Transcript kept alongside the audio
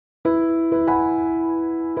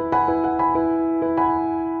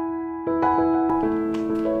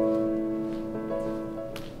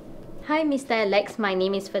Mr. Alex, my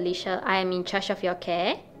name is Felicia. I am in charge of your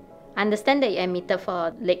care. I understand that you're admitted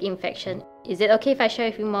for leg infection. Is it okay if I share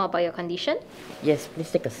with you more about your condition? Yes, please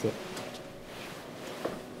take a seat.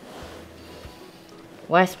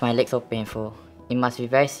 Why is my leg so painful? It must be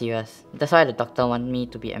very serious. That's why the doctor wanted me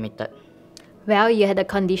to be admitted. Well, you had a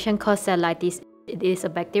condition called cellulitis. It is a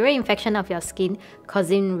bacterial infection of your skin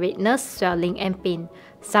causing redness, swelling, and pain.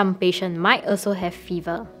 Some patients might also have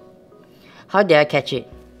fever. How did I catch it?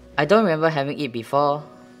 I don't remember having it before.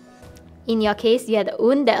 In your case, you had a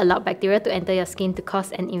wound that allowed bacteria to enter your skin to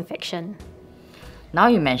cause an infection. Now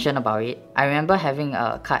you mention about it, I remember having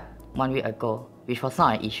a cut 1 week ago, which was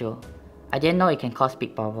not an issue. I didn't know it can cause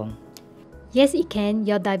big problem. Yes, it can.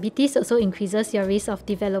 Your diabetes also increases your risk of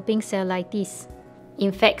developing cellulitis.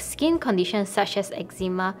 In fact, skin conditions such as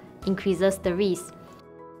eczema increases the risk.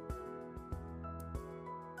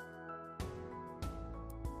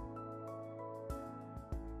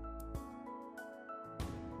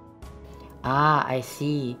 Ah, I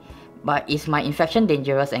see. But is my infection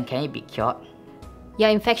dangerous and can it be cured? Your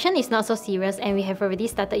infection is not so serious and we have already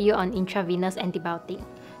started you on intravenous antibiotic.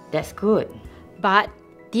 That's good. But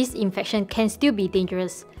this infection can still be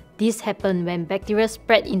dangerous. This happens when bacteria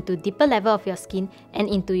spread into deeper level of your skin and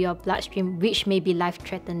into your bloodstream, which may be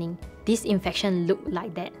life-threatening. This infection look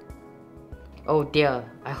like that. Oh dear,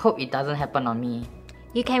 I hope it doesn't happen on me.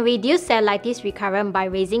 You can reduce cellulitis recurrence by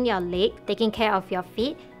raising your leg, taking care of your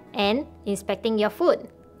feet, and inspecting your food.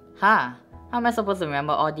 Huh? How am I supposed to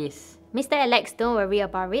remember all this? Mr. Alex, don't worry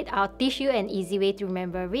about it. I'll teach you an easy way to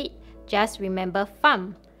remember it. Just remember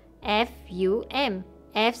FUM. F-U-M.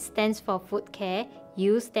 F stands for foot care,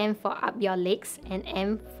 U stands for up your legs, and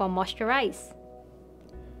M for moisturize.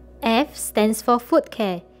 F stands for foot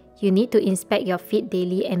care. You need to inspect your feet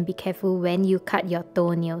daily and be careful when you cut your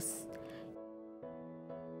toenails.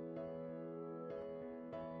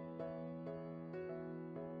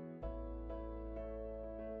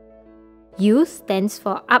 U stands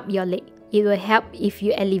for up your leg. It will help if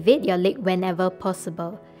you elevate your leg whenever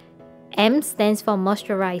possible. M stands for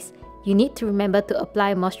moisturize. You need to remember to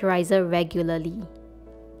apply moisturizer regularly.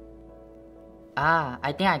 Ah,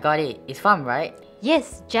 I think I got it. It's fun, right?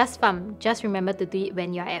 Yes, just FUM. Just remember to do it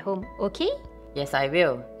when you're at home, okay? Yes, I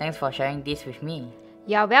will. Thanks for sharing this with me.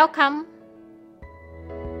 You're welcome.